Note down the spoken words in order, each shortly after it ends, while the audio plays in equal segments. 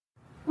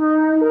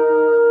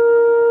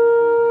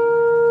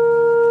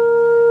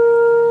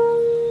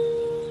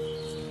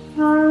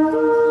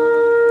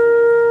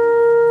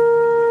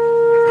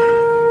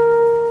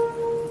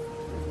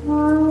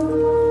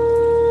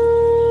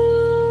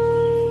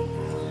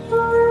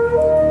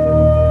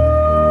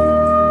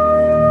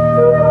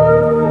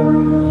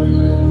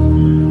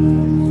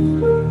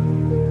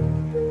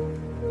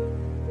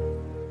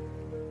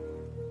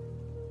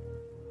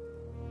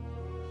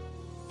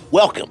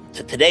Welcome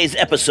to today's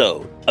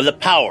episode of The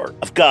Power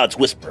of God's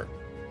Whisper,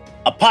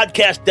 a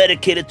podcast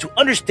dedicated to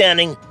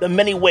understanding the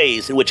many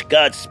ways in which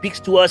God speaks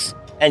to us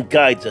and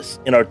guides us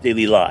in our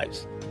daily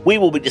lives. We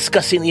will be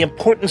discussing the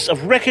importance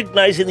of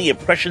recognizing the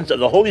impressions of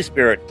the Holy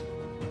Spirit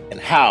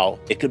and how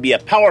it can be a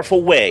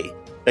powerful way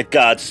that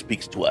God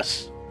speaks to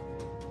us.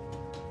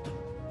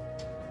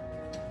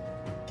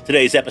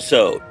 Today's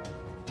episode,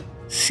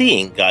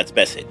 Seeing God's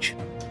Message,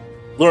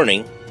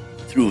 Learning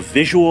through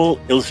Visual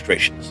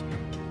Illustrations.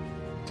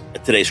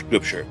 Today's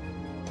scripture,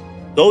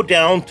 go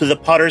down to the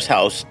potter's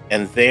house,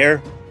 and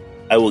there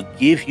I will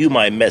give you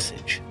my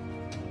message.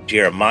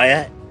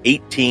 Jeremiah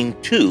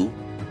 18:2,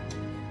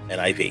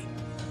 NIV.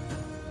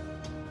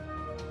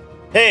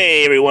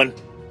 Hey everyone,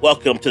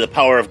 welcome to the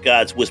Power of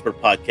God's Whisper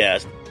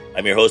podcast.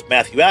 I'm your host,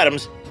 Matthew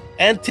Adams,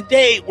 and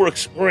today we're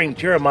exploring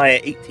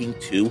Jeremiah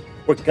 18:2,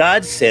 where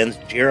God sends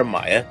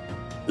Jeremiah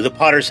to the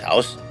potter's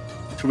house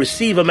to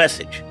receive a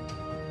message.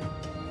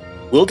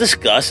 We'll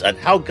discuss on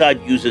how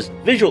God uses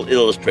visual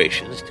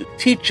illustrations to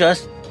teach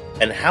us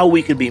and how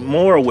we can be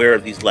more aware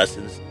of these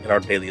lessons in our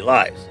daily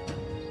lives.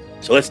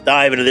 So let's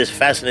dive into this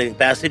fascinating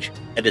passage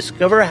and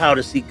discover how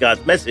to see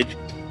God's message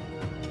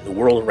in the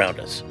world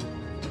around us.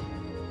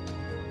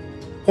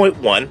 Point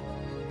 1,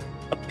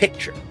 a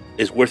picture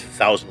is worth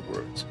 1,000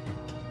 words.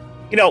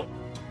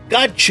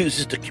 God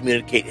chooses to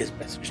communicate his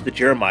message to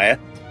Jeremiah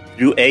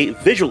through a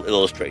visual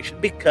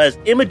illustration because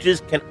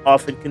images can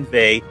often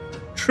convey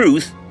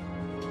truth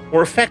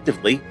more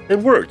effectively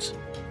than words.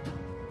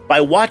 By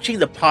watching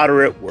the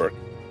potter at work,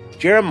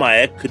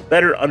 Jeremiah could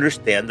better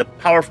understand the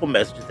powerful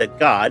messages that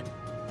God,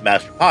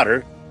 Master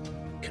Potter,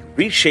 can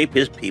reshape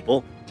his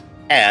people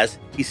as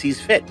he sees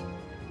fit.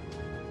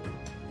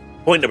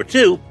 Point number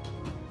 2,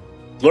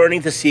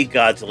 learning to see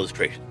God's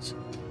illustrations.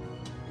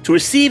 To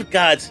receive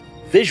God's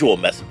visual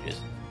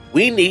messages,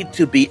 we need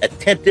to be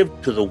attentive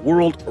to the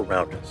world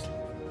around us.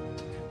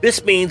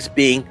 This means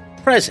being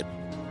present,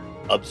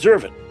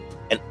 observant,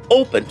 and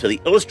open to the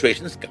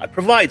illustrations God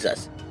provides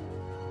us.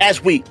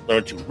 As we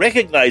learn to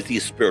recognize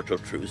these spiritual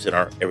truths in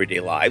our everyday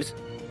lives,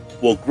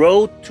 we'll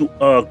grow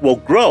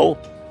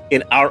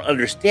in our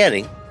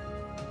understanding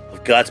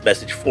of God's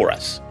message for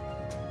us.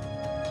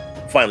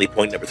 Finally,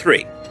 point number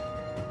 3.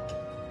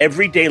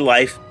 Everyday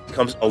life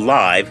comes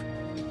alive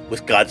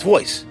with God's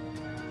voice.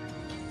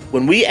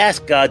 When we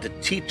ask God to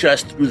teach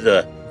us through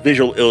the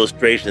visual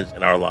illustrations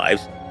in our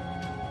lives,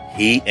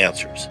 he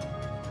answers.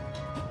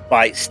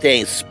 By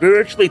staying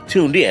spiritually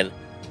tuned in,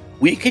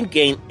 we can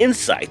gain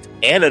insight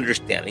and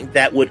understanding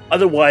that would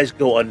otherwise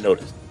go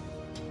unnoticed.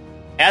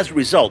 As a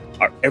result,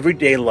 our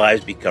everyday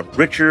lives become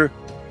richer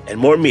and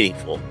more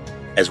meaningful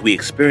as we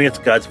experience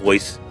God's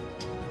voice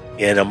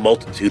in a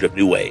multitude of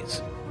new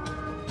ways.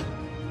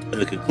 In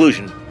the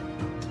conclusion,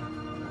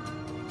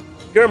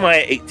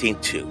 Jeremiah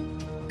 18:2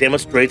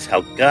 demonstrates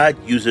how God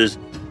uses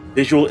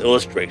visual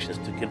illustrations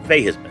to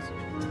convey his message.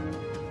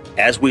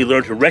 As we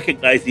learn to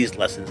recognize these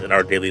lessons in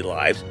our daily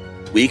lives,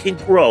 we can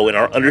grow in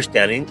our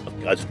understanding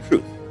of God's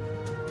truth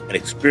and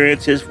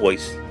experience his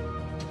voice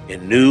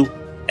in new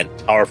and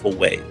powerful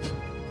ways.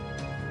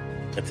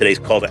 And today's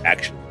call to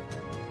action.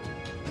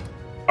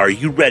 Are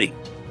you ready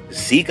to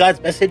see God's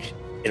message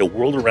in a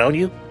world around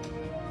you?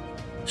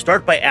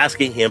 Start by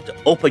asking him to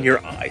open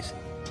your eyes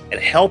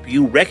and help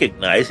you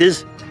recognize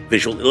his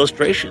visual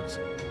illustrations.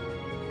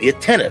 Be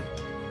attentive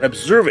and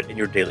observant in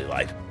your daily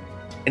life.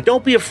 And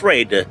don't be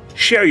afraid to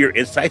share your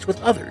insights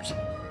with others.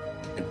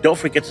 And don't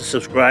forget to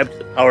subscribe to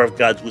the Power of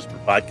God's Whisper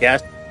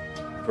podcast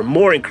for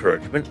more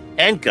encouragement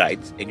and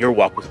guidance in your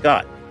walk with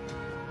God.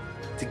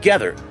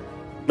 Together,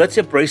 let's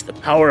embrace the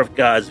power of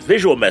God's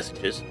visual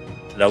messages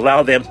and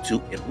allow them to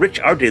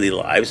enrich our daily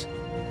lives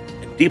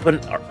and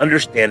deepen our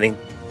understanding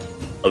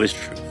of his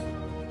truth.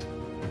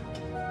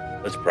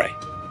 Let's pray.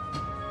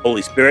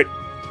 Holy Spirit,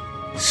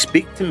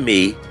 speak to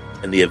me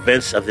in the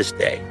events of this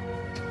day.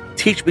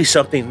 Teach me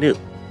something new.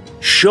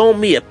 Show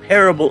me a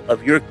parable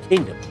of your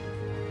kingdom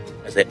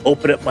as I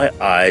open up my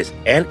eyes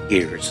and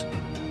ears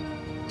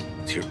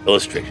to your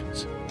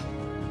illustrations.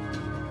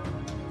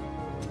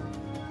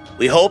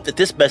 We hope that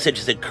this message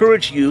has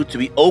encouraged you to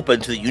be open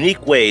to the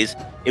unique ways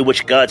in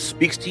which God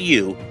speaks to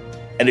you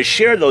and to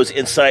share those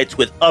insights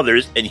with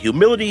others in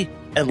humility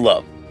and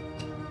love.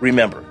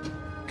 Remember,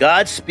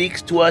 God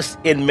speaks to us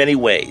in many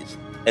ways,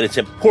 and it's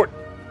important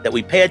that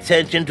we pay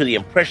attention to the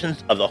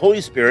impressions of the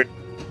Holy Spirit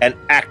and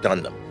act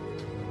on them.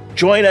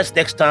 Join us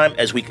next time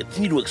as we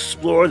continue to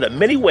explore the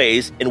many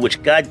ways in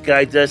which God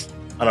guides us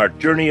on our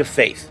journey of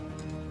faith.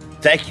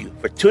 Thank you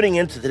for tuning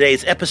in to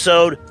today's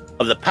episode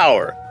of The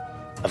Power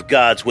of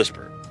God's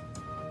Whisper.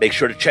 Make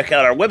sure to check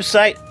out our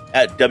website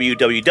at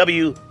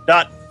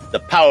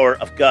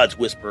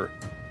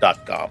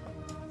www.thepowerofgodswhisper.com.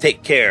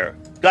 Take care,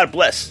 God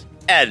bless,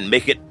 and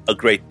make it a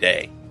great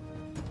day.